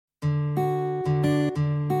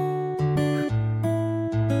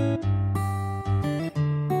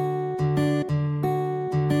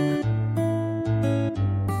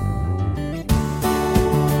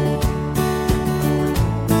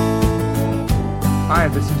Hi,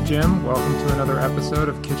 this is Jim. Welcome to another episode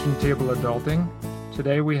of Kitchen Table Adulting.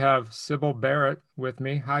 Today we have Sybil Barrett with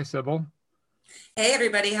me. Hi, Sybil. Hey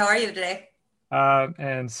everybody, how are you today?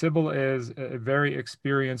 And Sybil is a very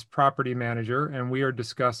experienced property manager, and we are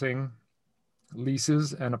discussing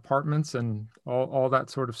leases and apartments and all that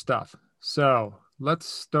sort of stuff. So let's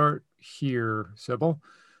start here, Sybil.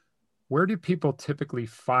 Where do people typically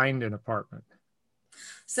find an apartment?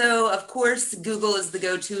 So, of course, Google is the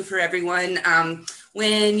go-to for everyone.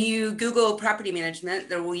 When you Google property management,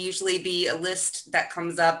 there will usually be a list that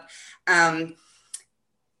comes up. The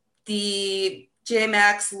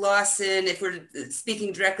JMax, Lawson, if we're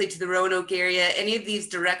speaking directly to the Roanoke area, any of these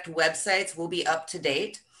direct websites will be up to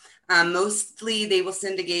date. Mostly they will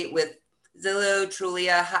syndicate with Zillow,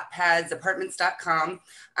 Trulia, HotPads, Apartments.com.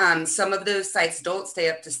 Some of those sites don't stay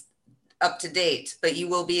up to date, but you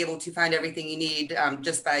will be able to find everything you need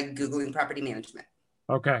just by Googling property management.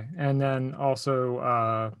 Okay. And then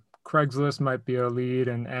also Craigslist might be a lead.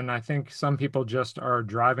 And I think some people just are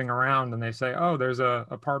driving around and they say, oh, there's a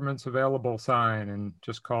apartments available sign, and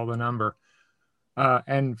just call the number.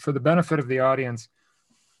 And for the benefit of the audience,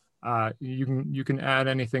 you can add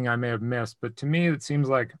anything I may have missed. But to me, it seems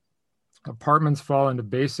like apartments fall into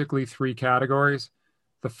basically three categories.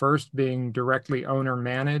 The first being directly owner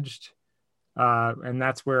managed. And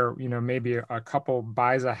that's where, maybe a couple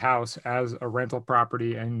buys a house as a rental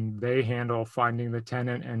property and they handle finding the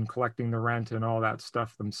tenant and collecting the rent and all that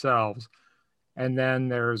stuff themselves. And then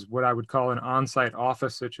there's what I would call an on-site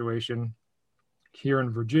office situation here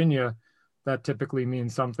in Virginia. That typically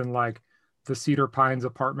means something like the Cedar Pines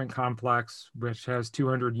apartment complex, which has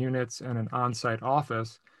 200 units and an on-site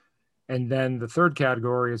office. And then the third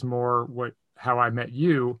category is more how I met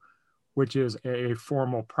you, which is a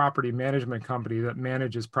formal property management company that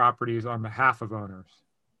manages properties on behalf of owners.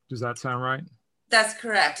 Does that sound right? That's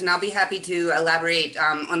correct, and I'll be happy to elaborate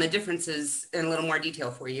on the differences in a little more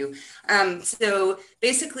detail for you. So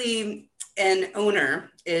basically, an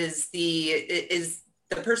owner is the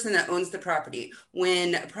person that owns the property.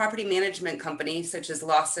 When a property management company, such as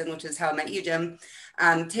Lawson, which is how I met you, Jim,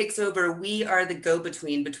 takes over, we are the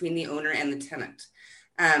go-between between the owner and the tenant.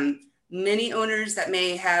 Many owners that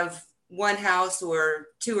may have one house or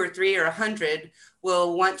two or three or 100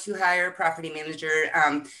 will want to hire a property manager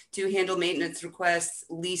to handle maintenance requests,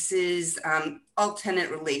 leases, all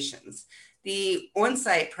tenant relations. The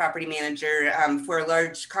on-site property manager for a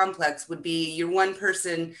large complex would be your one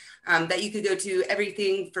person that you could go to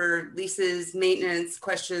everything for leases, maintenance,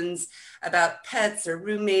 questions about pets or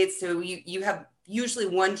roommates. So you have usually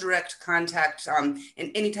one direct contact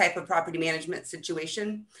in any type of property management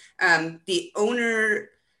situation. The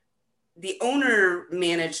owner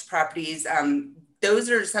managed properties, those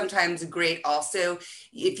are sometimes great also.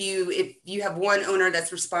 If you have one owner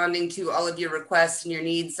that's responding to all of your requests and your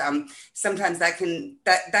needs, sometimes that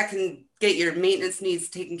can get your maintenance needs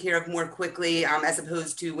taken care of more quickly, as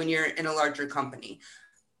opposed to when you're in a larger company.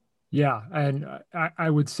 Yeah, and I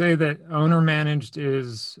would say that owner managed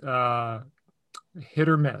is hit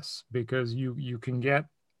or miss, because you can get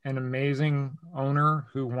an amazing owner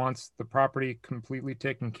who wants the property completely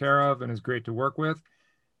taken care of and is great to work with,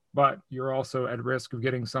 but you're also at risk of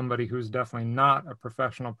getting somebody who's definitely not a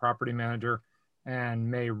professional property manager and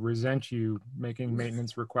may resent you making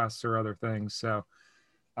maintenance requests or other things. So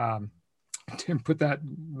to put that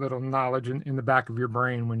little knowledge in the back of your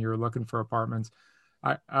brain when you're looking for apartments.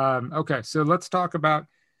 Okay, so let's talk about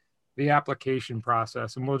the application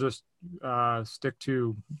process, and we'll just stick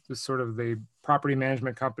to this sort of the property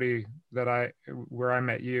management company where I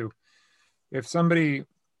met you. If somebody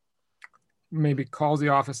maybe calls the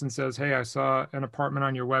office and says, hey, I saw an apartment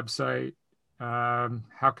on your website,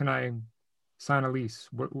 how can I sign a lease?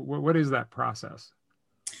 What is that process?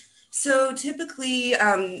 So typically,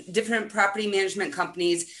 different property management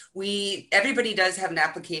companies, everybody does have an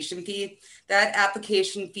application fee. That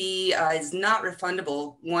application fee is not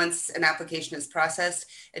refundable once an application is processed.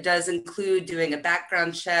 It does include doing a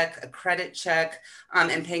background check, a credit check,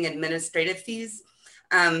 and paying administrative fees.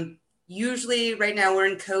 Usually right now we're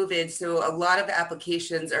in COVID, so a lot of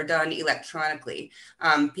applications are done electronically.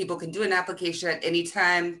 People can do an application at any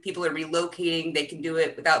time. People are relocating. They can do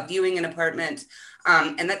it without viewing an apartment.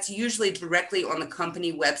 And that's usually directly on the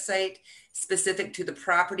company website specific to the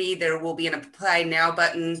property. There will be an apply now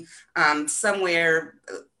button somewhere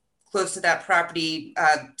close to that property,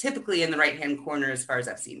 typically in the right-hand corner as far as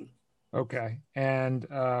I've seen. Okay. And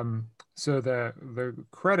so the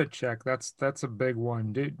credit check, that's a big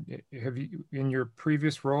one. Have you, in your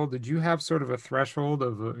previous role, did you have sort of a threshold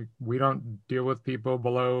of we don't deal with people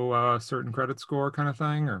below a certain credit score kind of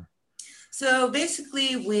thing, or? So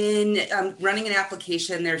basically, when running an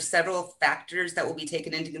application, there's several factors that will be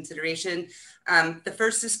taken into consideration. The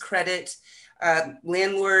first is credit.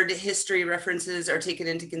 Landlord history references are taken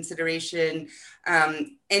into consideration, and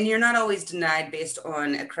you're not always denied based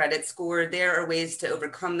on a credit score. There are ways to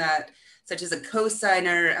overcome that, such as a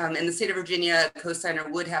cosigner. In the state of Virginia, a cosigner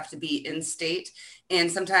would have to be in state, and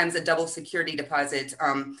sometimes a double security deposit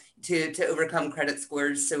to overcome credit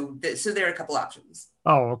scores. So there are a couple options.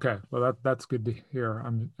 Oh, okay. Well, that's good to hear.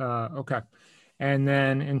 I'm okay. And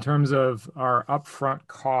then in terms of our upfront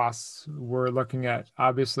costs, we're looking at,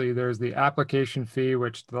 obviously there's the application fee,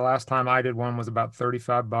 which the last time I did one was about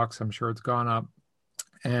 $35. I'm sure it's gone up.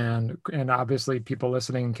 And obviously people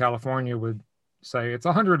listening in California would say it's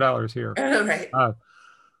 $100 here. Right.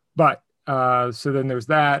 So then there's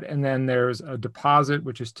that, and then there's a deposit,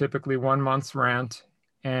 which is typically 1 month's rent,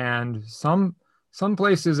 and some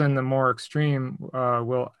places in the more extreme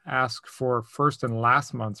will ask for first and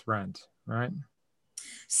last month's rent, right?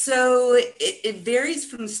 So it varies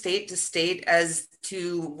from state to state as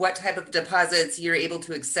to what type of deposits you're able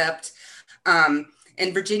to accept.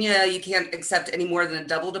 In Virginia, you can't accept any more than a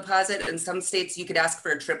double deposit. In some states, you could ask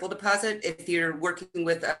for a triple deposit if you're working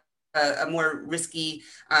with a more risky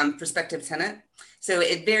prospective tenant. So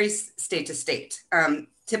it varies state to state.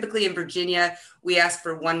 Typically in Virginia, we ask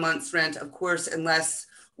for 1 month's rent, of course, unless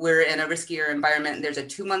we're in a riskier environment and there's a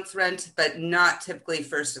 2 month rent, but not typically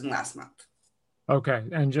first and last month. Okay.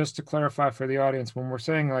 And just to clarify for the audience, when we're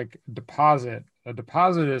saying like deposit, a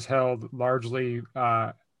deposit is held largely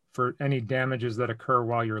for any damages that occur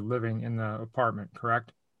while you're living in the apartment,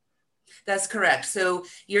 correct? That's correct. So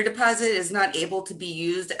your deposit is not able to be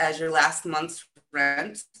used as your last month's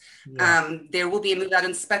rent. Yeah. There will be a move-out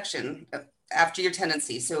inspection after your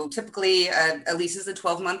tenancy. So typically a lease is a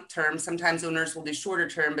 12-month term. Sometimes owners will do shorter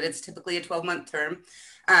term, but it's typically a 12-month term.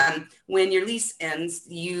 When your lease ends,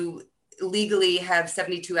 you legally have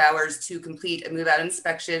 72 hours to complete a move-out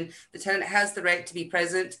inspection. The tenant has the right to be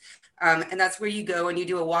present. And that's where you go and you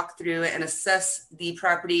do a walkthrough and assess the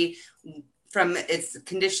property from its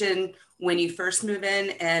condition when you first move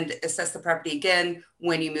in and assess the property again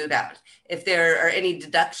when you move out. If there are any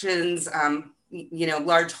deductions,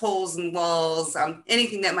 large holes in walls,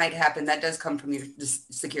 anything that might happen, that does come from your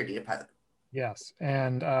security deposit. Yes.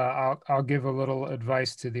 And I'll give a little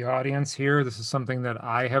advice to the audience here. This is something that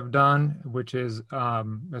I have done, which is,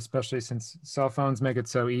 especially since cell phones make it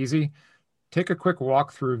so easy, take a quick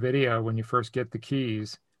walkthrough video when you first get the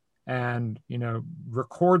keys and,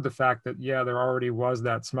 record the fact that, yeah, there already was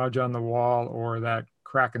that smudge on the wall or that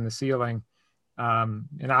crack in the ceiling.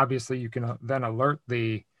 And obviously you can then alert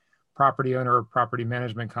the property owner or property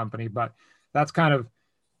management company, but that's kind of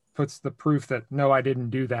puts the proof that, no, I didn't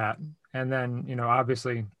do that. And then,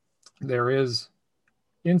 obviously there is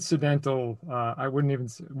incidental, I wouldn't even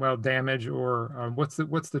say, damage or what's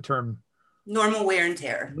the term? Normal wear and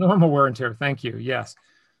tear. Normal wear and tear. Thank you. Yes.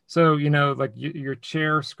 So, like your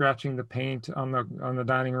chair scratching the paint on the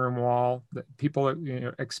dining room wall, that people,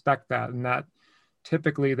 expect that, and that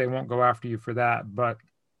typically they won't go after you for that. But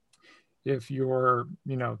if your,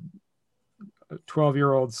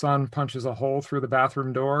 12-year-old son punches a hole through the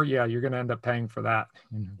bathroom door, yeah, you're going to end up paying for that.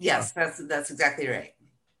 Yes, that's exactly right.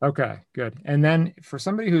 Okay, good. And then for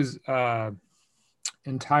somebody who's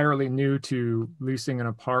entirely new to leasing an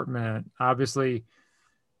apartment, obviously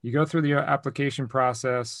you go through the application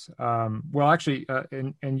process. And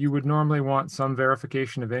you would normally want some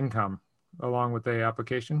verification of income along with the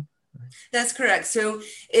application. That's correct. So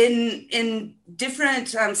in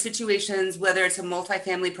different situations, whether it's a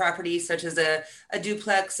multifamily property, such as a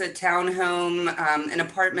duplex, a townhome, an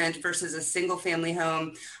apartment versus a single family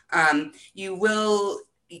home, you'll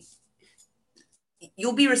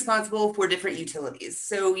be responsible for different utilities.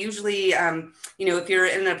 So usually, if you're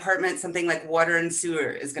in an apartment, something like water and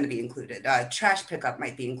sewer is going to be included. Trash pickup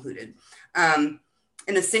might be included.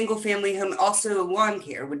 In a single family home, also lawn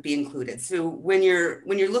care would be included. So when you're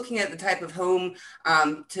looking at the type of home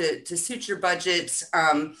to suit your budget,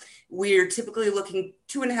 we're typically looking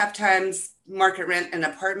 2.5 times market rent in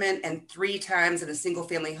an apartment and 3 times in a single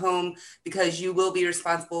family home, because you will be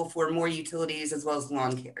responsible for more utilities as well as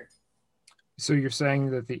lawn care. So you're saying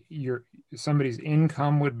that somebody's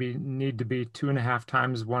income would need to be 2.5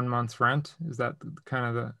 times 1 month's rent? Is that kind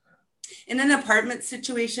of the... In an apartment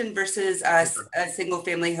situation versus a single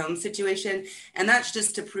family home situation. And that's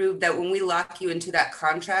just to prove that when we lock you into that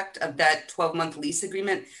contract of that 12-month lease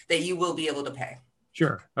agreement, that you will be able to pay.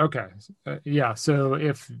 Sure. Okay. Yeah. So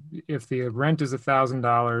if the rent is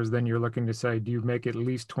 $1,000, then you're looking to say, do you make at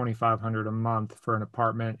least $2,500 a month for an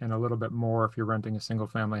apartment and a little bit more if you're renting a single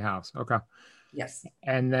family house? Okay. Yes.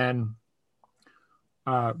 And then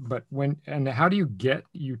And how do you get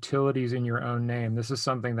utilities in your own name? This is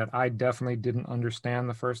something that I definitely didn't understand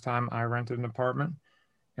the first time I rented an apartment.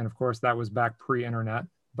 And of course, that was back pre-internet.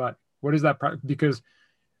 But what is that? Because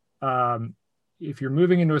um, if you're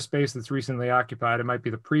moving into a space that's recently occupied, it might be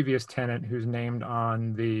the previous tenant who's named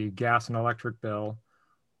on the gas and electric bill,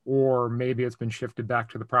 or maybe it's been shifted back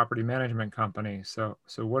to the property management company. So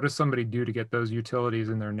what does somebody do to get those utilities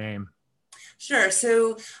in their name? Sure.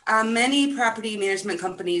 So many property management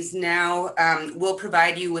companies now will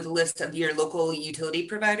provide you with a list of your local utility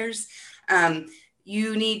providers.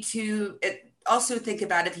 You need to also think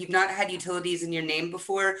about if you've not had utilities in your name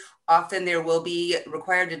before, often there will be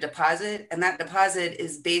required a deposit, and that deposit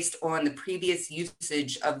is based on the previous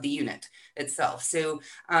usage of the unit itself. So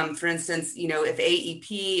for instance, if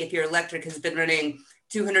AEP, if your electric has been running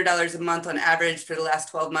 $200 a month on average for the last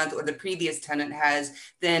 12 months, or the previous tenant has,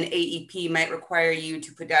 then AEP might require you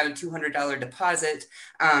to put down a $200 deposit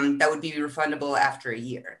that would be refundable after a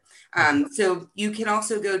year. So you can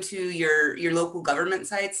also go to your local government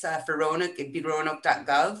sites for Roanoke. It'd be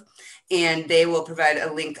roanoke.gov, and they will provide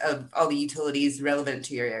a link of all the utilities relevant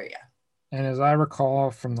to your area. And as I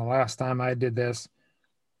recall from the last time I did this,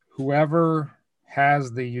 whoever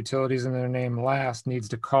has the utilities in their name last needs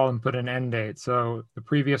to call and put an end date. So the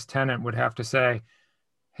previous tenant would have to say,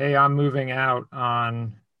 hey, I'm moving out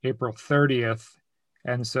on April 30th.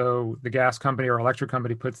 And so the gas company or electric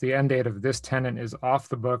company puts the end date of this tenant is off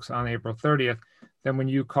the books on April 30th. Then when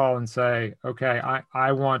you call and say, okay,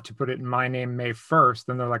 I want to put it in my name May 1st,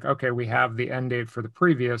 then they're like, okay, we have the end date for the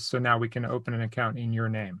previous. So now we can open an account in your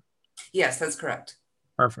name. Yes, that's correct.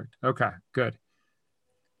 Perfect. Okay, good.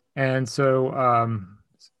 And so,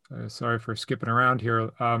 sorry for skipping around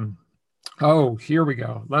here. Oh, here we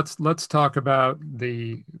go. Let's talk about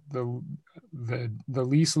the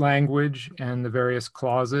lease language and the various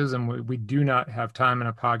clauses. And we do not have time in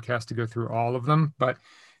a podcast to go through all of them. But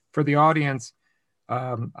for the audience,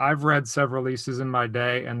 I've read several leases in my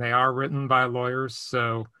day, and they are written by lawyers,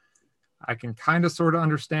 so I can kind of sort of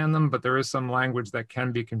understand them. But there is some language that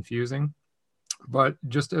can be confusing. But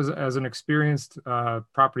just as an experienced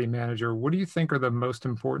property manager, what do you think are the most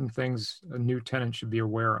important things a new tenant should be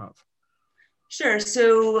aware of? Sure.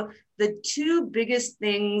 So the two biggest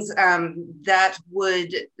things that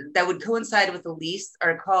would coincide with the lease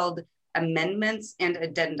are called amendments and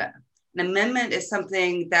addenda. An amendment is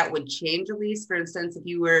something that would change a lease. For instance, if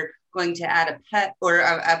you were going to add a pet, or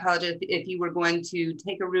I apologize, if you were going to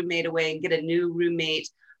take a roommate away and get a new roommate,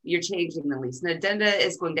 you're changing the lease. An addenda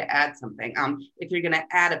is going to add something. If you're going to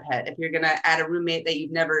add a pet, if you're going to add a roommate that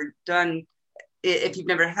you've never done, if you've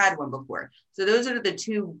never had one before. So those are the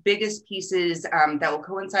two biggest pieces that will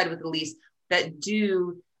coincide with the lease that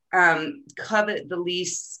do covet the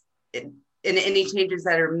lease, and any changes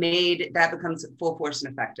that are made, that becomes full force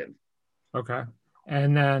and effective. Okay.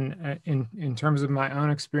 And then in terms of my own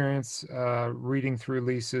experience reading through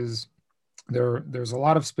leases, there's a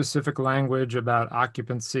lot of specific language about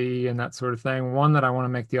occupancy and that sort of thing. One that I want to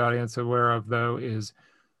make the audience aware of, though, is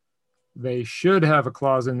they should have a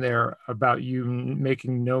clause in there about you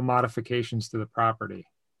making no modifications to the property.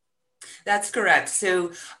 That's correct.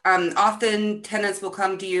 So often tenants will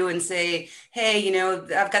come to you and say, hey,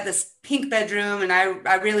 I've got this pink bedroom and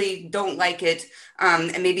I really don't like it.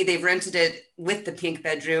 And maybe they've rented it with the pink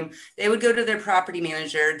bedroom. They would go to their property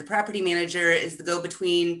manager. The property manager is the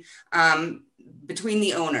go-between between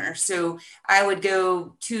the owner. So I would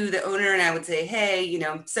go to the owner and I would say, hey,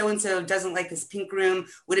 so-and-so doesn't like this pink room.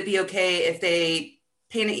 Would it be okay if they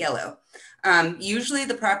paint it yellow? Usually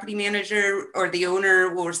the property manager or the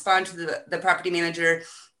owner will respond to the property manager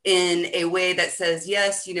in a way that says,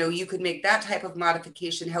 yes, you could make that type of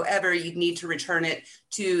modification. However, you'd need to return it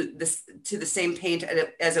to the same paint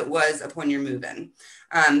as it was upon your move-in.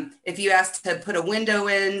 If you ask to put a window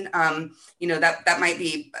in, that might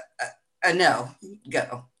be a no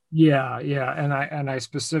go. Yeah. And I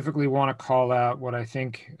specifically want to call out what I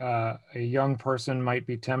think a young person might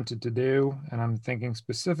be tempted to do. And I'm thinking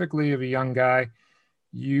specifically of a young guy.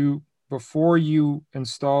 Before you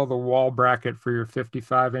install the wall bracket for your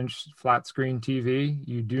 55-inch flat screen TV,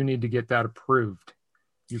 you do need to get that approved.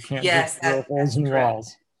 You can't just drill holes in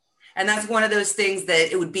walls. And that's one of those things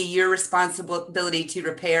that it would be your responsibility to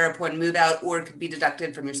repair upon move out, or it could be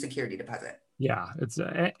deducted from your security deposit. Yeah, it's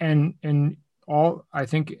and I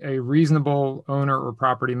think a reasonable owner or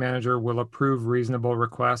property manager will approve reasonable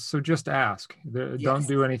requests. So just ask. Yes. Don't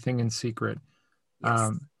do anything in secret.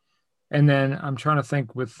 Yes. And then I'm trying to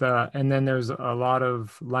think and then there's a lot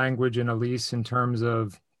of language in a lease in terms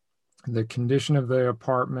of the condition of the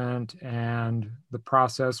apartment and the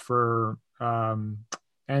process for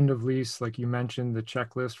end of lease, like you mentioned, the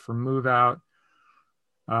checklist for move out.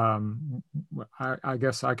 I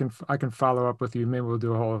guess I can follow up with you. Maybe we'll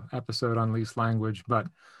do a whole episode on lease language, but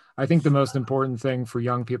I think the most important thing for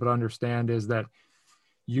young people to understand is that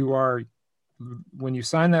when you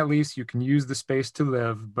sign that lease, you can use the space to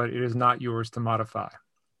live, but it is not yours to modify.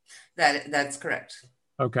 That's correct.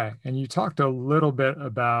 Okay. And you talked a little bit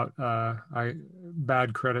about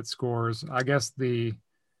bad credit scores. I guess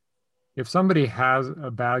if somebody has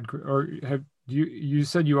a you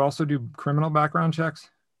said you also do criminal background checks?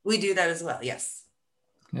 We do that as well, yes.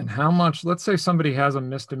 And how much, let's say somebody has a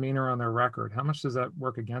misdemeanor on their record, how much does that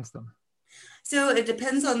work against them? So it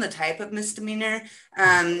depends on the type of misdemeanor,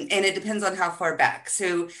 and it depends on how far back.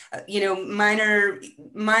 So, minor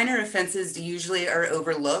offenses usually are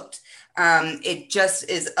overlooked. It just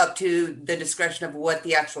is up to the discretion of what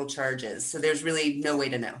the actual charge is. So there's really no way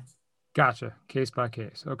to know. Gotcha. Case by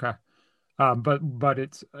case. Okay. But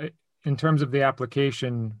it's in terms of the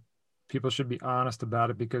application, people should be honest about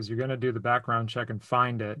it because you're going to do the background check and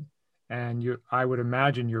find it. And I would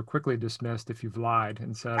imagine you're quickly dismissed if you've lied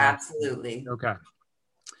and said, absolutely. Okay.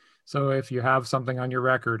 So if you have something on your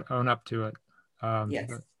record, own up to it.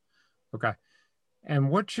 Yes. Okay. And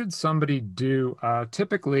what should somebody do?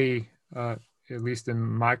 Typically, at least in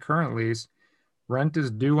my current lease, rent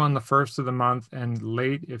is due on the 1st of the month and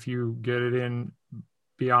late if you get it in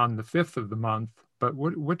beyond the 5th of the month. But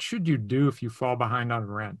what should you do if you fall behind on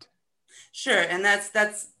rent? Sure. And that's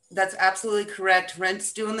absolutely correct.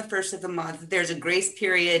 Rent's due on the 1st of the month. There's a grace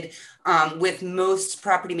period with most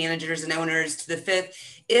property managers and owners to the 5th.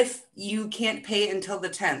 If you can't pay until the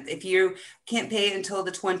 10th, if you can't pay until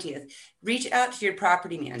the 20th, reach out to your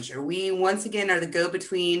property manager. We, once again, are the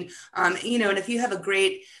go-between, and if you have a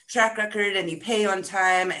great track record and you pay on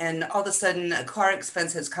time and all of a sudden a car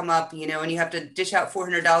expense has come up, and you have to dish out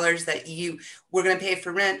 $400 that we're going to pay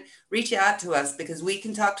for rent, reach out to us because we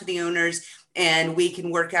can talk to the owners and we can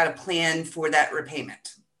work out a plan for that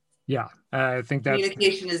repayment. Yeah, I think that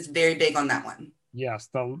communication is very big on that one. Yes,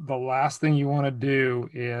 the last thing you want to do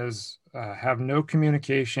is have no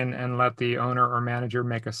communication and let the owner or manager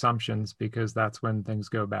make assumptions because that's when things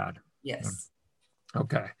go bad. Yes.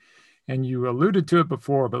 Okay. And you alluded to it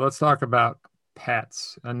before, but let's talk about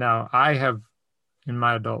pets. And now I have, in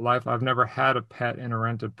my adult life, I've never had a pet in a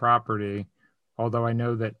rented property, although I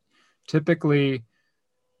know that typically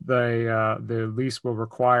the lease will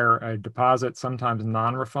require a deposit, sometimes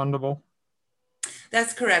non-refundable.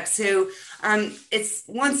 That's correct. So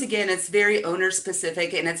it's very owner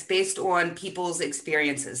specific and it's based on people's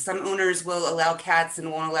experiences. Some owners will allow cats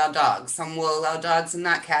and won't allow dogs. Some will allow dogs and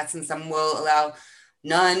not cats, and some will allow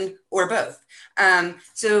none or both.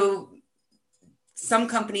 So some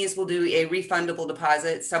companies will do a refundable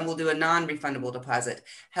deposit. Some will do a non-refundable deposit.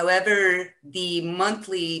 However, the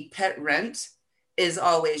monthly pet rent is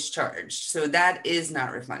always charged. So that is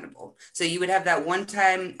not refundable. So you would have that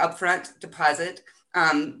one-time upfront deposit,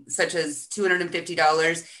 such as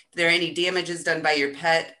 $250. If there are any damages done by your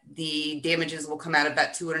pet, the damages will come out of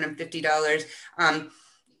that $250.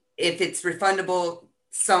 If it's refundable,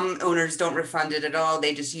 some owners don't refund it at all.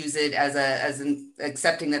 They just use it as an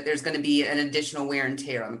accepting that there's going to be an additional wear and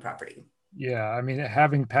tear on the property. Yeah, I mean,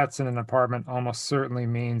 having pets in an apartment almost certainly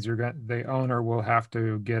means the owner will have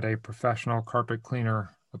to get a professional carpet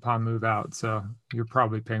cleaner upon move out. So you're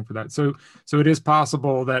probably paying for that. So it is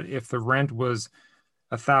possible that if the rent was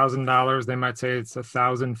 $1,000, they might say it's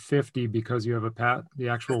 $1,050 because you have a pet. The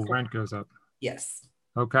actual rent goes up. Yes.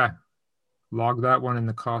 Okay. Log that one in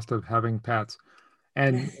the cost of having pets,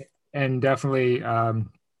 and definitely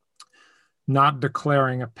not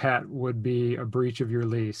declaring a pet would be a breach of your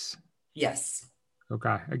lease. Yes.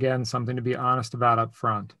 Okay. Again, something to be honest about up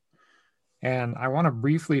front. And I want to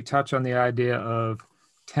briefly touch on the idea of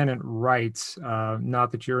tenant rights.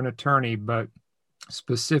 Not that you're an attorney, but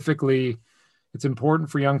specifically, it's important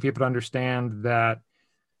for young people to understand that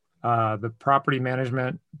the property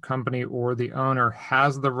management company or the owner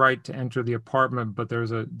has the right to enter the apartment, but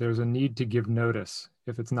there's a need to give notice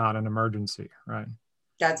if it's not an emergency, right?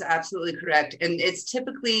 That's absolutely correct. And it's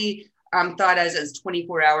typically thought as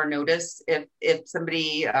 24-hour notice. If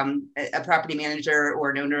somebody, a property manager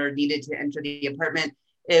or an owner needed to enter the apartment,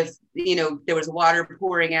 if there was water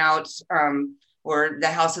pouring out or the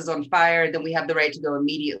house is on fire, then we have the right to go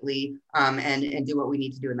immediately and do what we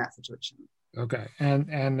need to do in that situation. Okay, and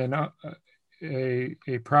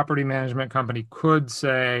a property management company could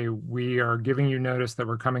say, we are giving you notice that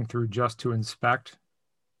we're coming through just to inspect.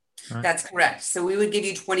 right? That's correct. So we would give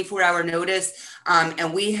you 24-hour notice,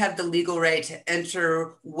 and we have the legal right to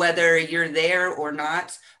enter whether you're there or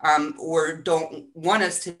not, or don't want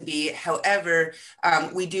us to be. However,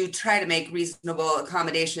 we do try to make reasonable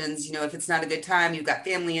accommodations. You know, if it's not a good time, you've got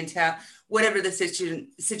family in town, whatever the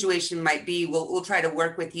situation might be, we'll try to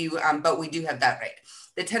work with you, but we do have that right.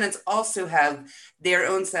 The tenants also have their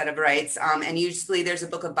own set of rights, and usually there's a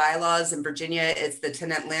book of bylaws in Virginia. It's the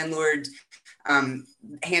tenant landlord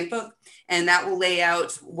handbook, and that will lay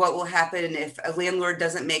out what will happen if a landlord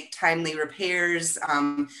doesn't make timely repairs.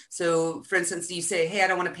 So for instance, you say, hey, I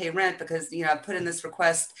don't want to pay rent because, you know, I've put in this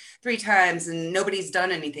request 3 times and nobody's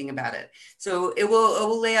done anything about it. So it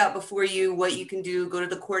will lay out before you what you can do, go to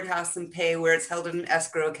the courthouse and pay where it's held in an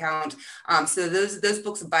escrow account. So those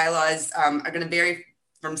books of bylaws are going to vary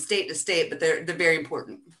from state to state, but they're very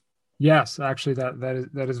important. Yes, actually,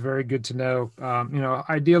 that is very good to know. You know,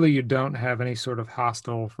 ideally, you don't have any sort of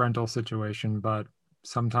hostile rental situation, but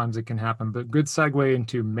sometimes it can happen. But good segue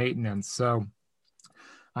into maintenance. So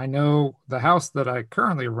I know the house that I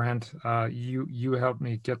currently rent, you helped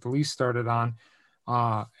me get the lease started on,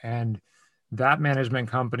 and that management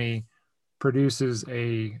company produces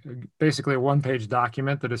basically a one-page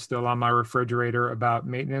document that is still on my refrigerator about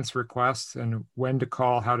maintenance requests and when to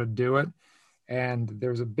call, how to do it. And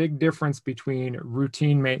there's a big difference between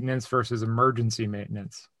routine maintenance versus emergency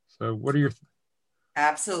maintenance. So what are your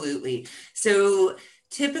Absolutely. So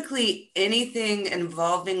typically anything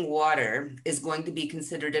involving water is going to be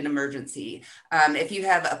considered an emergency. If you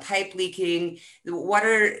have a pipe leaking, the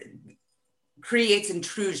water creates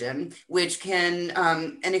intrusion, which can,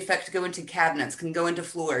 in effect, go into cabinets, can go into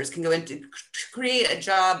floors, can go into create a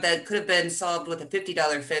job that could have been solved with a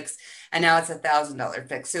 $50 fix, and now it's $1,000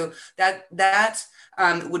 fix. So that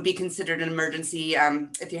would be considered an emergency.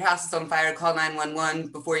 If your house is on fire, call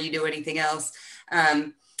 911 before you do anything else.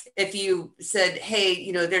 If you said, hey,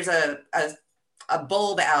 you know, there's a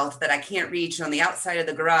bulb out that I can't reach on the outside of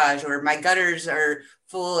the garage, or my gutters are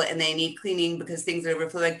full and they need cleaning because things are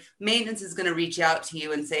overflowing, maintenance is going to reach out to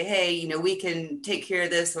you and say, hey, you know, we can take care of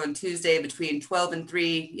this on Tuesday between 12 and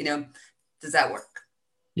 3, you know, does that work?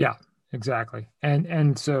 Yeah, exactly.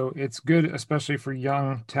 And so it's good, especially for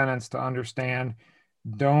young tenants, to understand,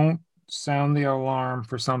 don't sound the alarm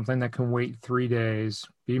for something that can wait 3 days.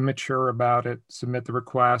 Be mature about it, submit the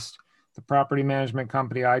request. The property management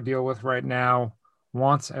company I deal with right now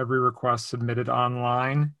wants every request submitted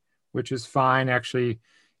online, which is fine. Actually,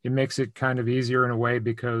 it makes it kind of easier in a way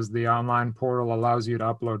because the online portal allows you to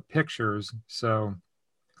upload pictures. So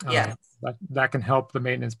Yeah. that can help the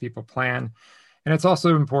maintenance people plan. And it's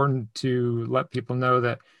also important to let people know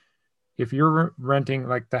that if you're renting,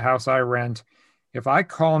 like the house I rent, if I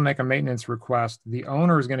call and make a maintenance request, the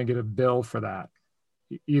owner is going to get a bill for that,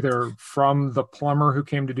 either from the plumber who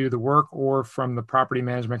came to do the work or from the property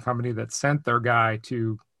management company that sent their guy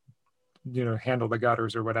to, you know, handle the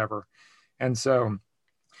gutters or whatever. And so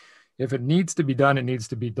if it needs to be done, it needs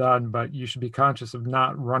to be done, but you should be conscious of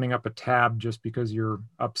not running up a tab just because you're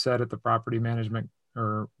upset at the property management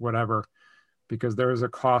or whatever, because there is a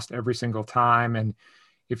cost every single time. And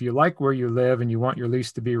if you like where you live and you want your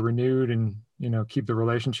lease to be renewed and, you know, keep the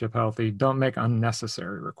relationship healthy, don't make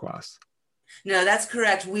unnecessary requests. No, that's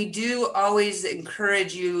correct. We do always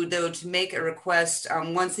encourage you, though, to make a request,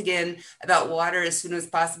 once again, about water as soon as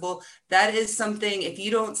possible. That is something, if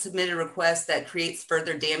you don't submit a request that creates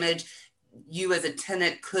further damage, you as a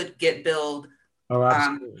tenant could get billed Oh,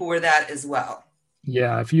 absolutely. for that as well.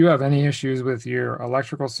 Yeah, if you have any issues with your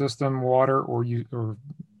electrical system, water,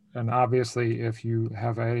 and obviously if you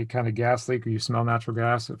have any kind of gas leak or you smell natural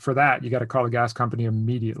gas, for that, you got to call the gas company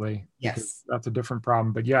immediately. Yes. That's a different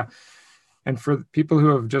problem. But yeah, and for people who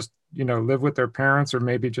have just, you know, lived with their parents or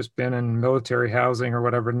maybe just been in military housing or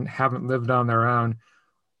whatever and haven't lived on their own,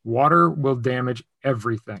 water will damage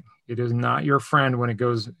everything. It is not your friend when it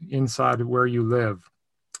goes inside where you live.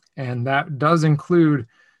 And that does include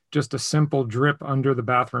just a simple drip under the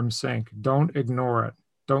bathroom sink. Don't ignore it.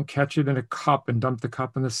 Don't catch it in a cup and dump the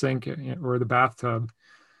cup in the sink or the bathtub.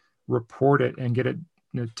 Report it and get it,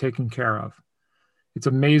 you know, taken care of. It's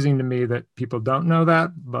amazing to me that people don't know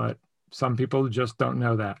that, but some people just don't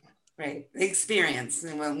know that. Right. Experience.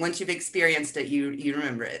 And once you've experienced it, you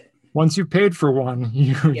remember it. Once you've paid for one,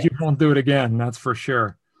 you Yeah. you won't do it again. That's for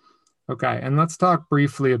sure. Okay, and let's talk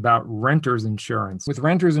briefly about renter's insurance. With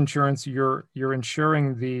renter's insurance, you're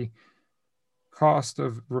insuring the cost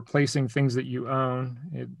of replacing things that you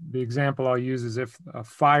own. The example I'll use is if a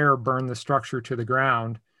fire burned the structure to the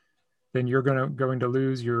ground, then you're going to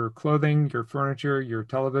lose your clothing, your furniture, your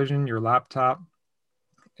television, your laptop,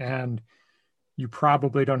 and you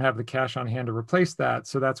probably don't have the cash on hand to replace that.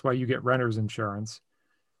 So that's why you get renter's insurance.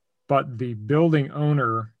 But the building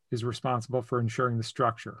owner is responsible for insuring the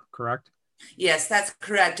structure, correct? Yes, that's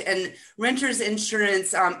correct. And renter's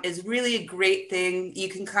insurance is really a great thing. You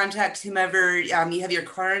can contact whomever you have your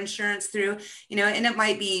car insurance through, and it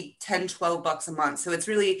might be 10, $12 a month. So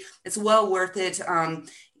it's well worth it.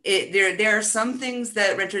 There are some things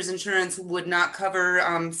that renter's insurance would not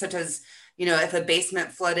cover, such as, if a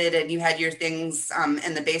basement flooded and you had your things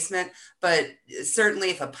in the basement, but certainly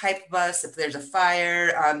if a pipe busts, if there's a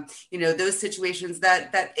fire, those situations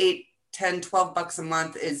that 8, 10, $12 a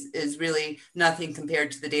month is really nothing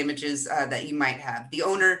compared to the damages that you might have. The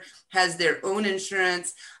owner has their own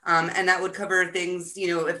insurance, and that would cover things,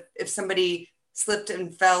 if somebody slipped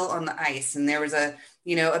and fell on the ice and there was a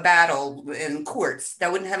battle in courts,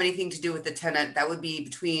 that wouldn't have anything to do with the tenant. That would be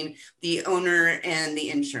between the owner and the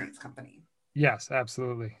insurance company. Yes,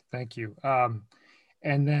 absolutely. Thank you.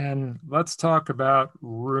 And then let's talk about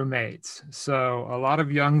roommates. So a lot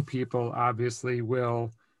of young people obviously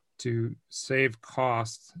will, to save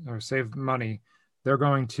costs or save money, they're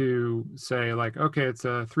going to say like, okay, it's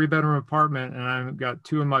a 3-bedroom apartment and I've got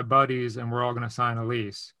 2 of my buddies and we're all going to sign a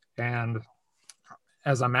lease. And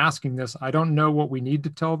as I'm asking this, I don't know what we need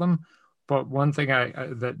to tell them, but one thing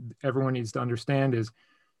that everyone needs to understand is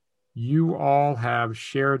you all have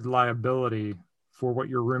shared liability for what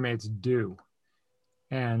your roommates do.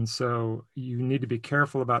 And so you need to be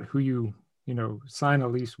careful about who you sign a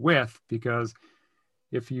lease with, because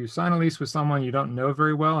if you sign a lease with someone you don't know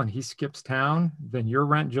very well and he skips town, then your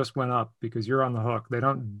rent just went up because you're on the hook. They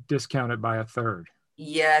don't discount it by a third.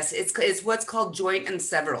 Yes, it's what's called joint and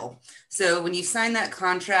several. So when you sign that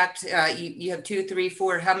contract, you have 2, 3,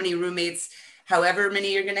 4, how many roommates, however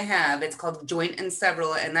many you're going to have, it's called joint and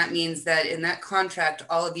several. And that means that in that contract,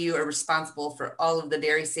 all of you are responsible for all of the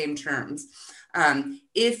very same terms.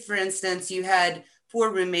 If, for instance, you had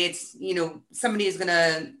 4 roommates, somebody is going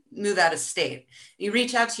to move out of state. You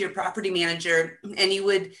reach out to your property manager and you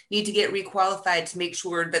would need to get requalified to make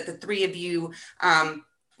sure that the 3 of you,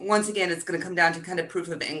 once again, it's going to come down to kind of proof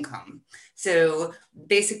of income. So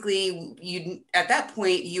basically, at that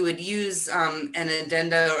point, you would use an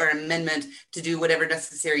addenda or amendment to do whatever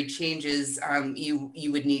necessary changes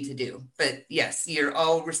you would need to do. But yes, you're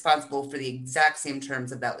all responsible for the exact same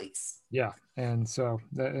terms of that lease. Yeah. And so,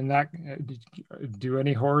 do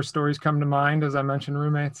any horror stories come to mind as I mentioned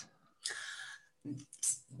roommates?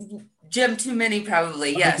 Jim, too many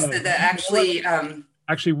probably. Yes, okay.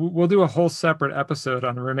 Actually, we'll do a whole separate episode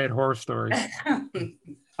on roommate horror stories.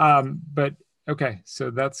 But okay,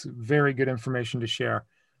 so that's very good information to share.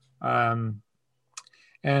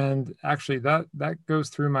 And actually, that goes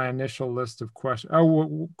through my initial list of questions.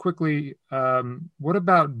 Oh, quickly, what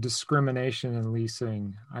about discrimination in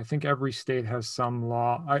leasing? I think every state has some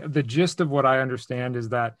law. The gist of what I understand is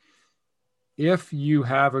that if you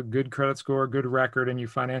have a good credit score, good record, and you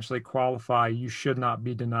financially qualify, you should not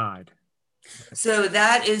be denied. So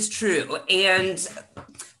that is true. And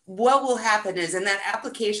what will happen is in that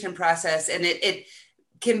application process, and it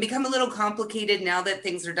can become a little complicated now that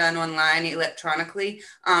things are done online electronically,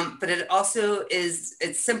 but it also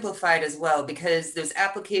it's simplified as well, because those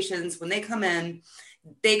applications, when they come in,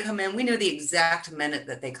 we know the exact minute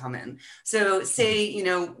that they come in. So say,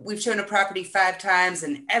 we've shown a property 5 times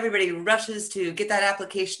and everybody rushes to get that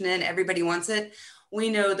application in, everybody wants it. We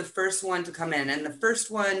know the first one to come in, and the first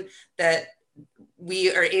one that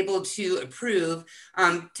we are able to approve,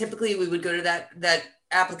 typically we would go to that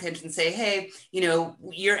applicant and say, hey,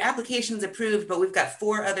 your application's approved, but we've got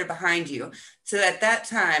 4 other behind you. So at that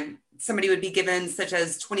time, somebody would be given such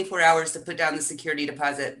as 24 hours to put down the security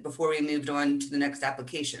deposit before we moved on to the next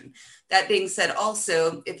application. That being said,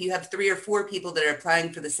 also, if you have 3 or 4 people that are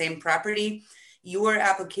applying for the same property, your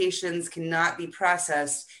applications cannot be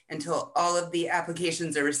processed until all of the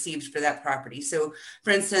applications are received for that property. So for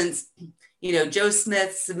instance, Joe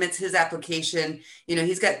Smith submits his application,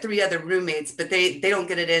 he's got 3 other roommates, but they don't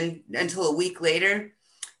get it in until a week later.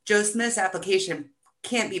 Joe Smith's application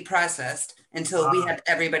can't be processed until we have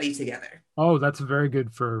everybody together. Oh, that's very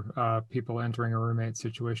good for people entering a roommate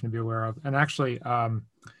situation to be aware of. And actually,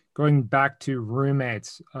 going back to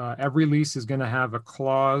roommates, every lease is going to have a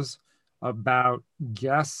clause about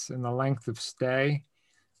guests and the length of stay.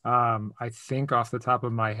 I think off the top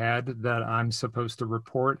of my head that I'm supposed to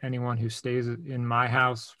report anyone who stays in my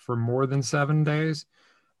house for more than 7 days.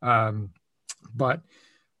 But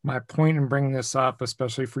my point in bringing this up,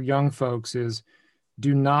 especially for young folks, is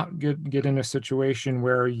do not get in a situation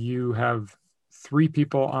where you have 3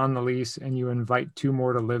 people on the lease and you invite 2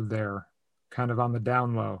 more to live there, kind of on the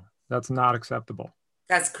down low. That's not acceptable.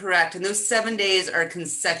 That's correct. And those 7 days are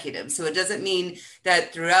consecutive. So it doesn't mean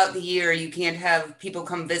that throughout the year you can't have people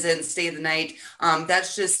come visit and stay the night.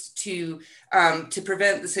 That's just to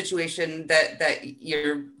prevent the situation that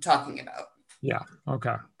you're talking about. Yeah.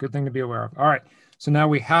 Okay. Good thing to be aware of. All right. So now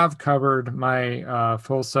we have covered my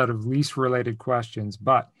full set of lease-related questions,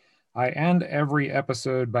 but I end every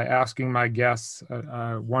episode by asking my guests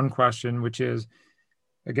one question, which is,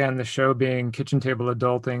 again, the show being Kitchen Table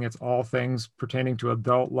Adulting, it's all things pertaining to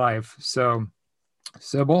adult life. So,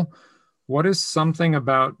 Sybil, what is something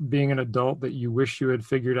about being an adult that you wish you had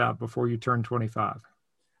figured out before you turned 25?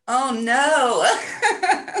 Oh, no.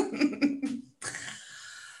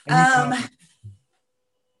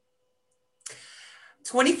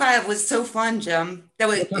 25 was so fun, Jim. It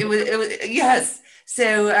was yes.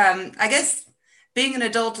 So I guess being an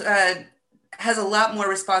adult has a lot more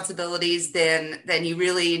responsibilities than you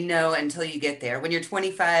really know until you get there. When you're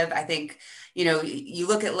 25, I think, you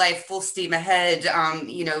look at life full steam ahead,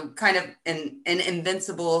 kind of an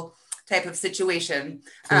invincible type of situation.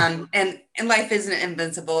 And life isn't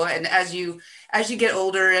invincible. And as you get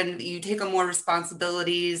older and you take on more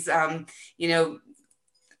responsibilities,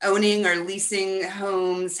 owning or leasing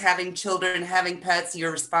homes, having children, having pets,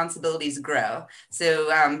 your responsibilities grow.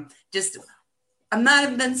 So I'm not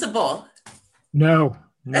invincible. No,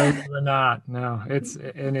 you're not. No,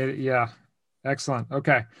 yeah. Excellent.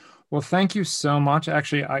 Okay. Well, thank you so much.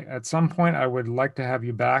 Actually, at some point, I would like to have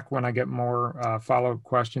you back when I get more follow-up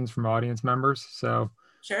questions from audience members. So,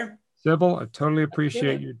 sure. Sybil, I totally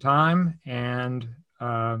appreciate your time, and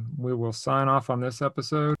we will sign off on this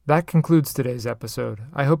episode. That concludes today's episode.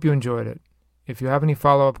 I hope you enjoyed it. If you have any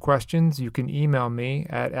follow-up questions, you can email me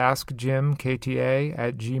at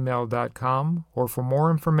askjimkta@gmail.com, or for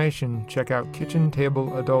more information, check out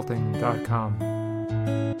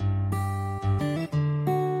kitchentableadulting.com.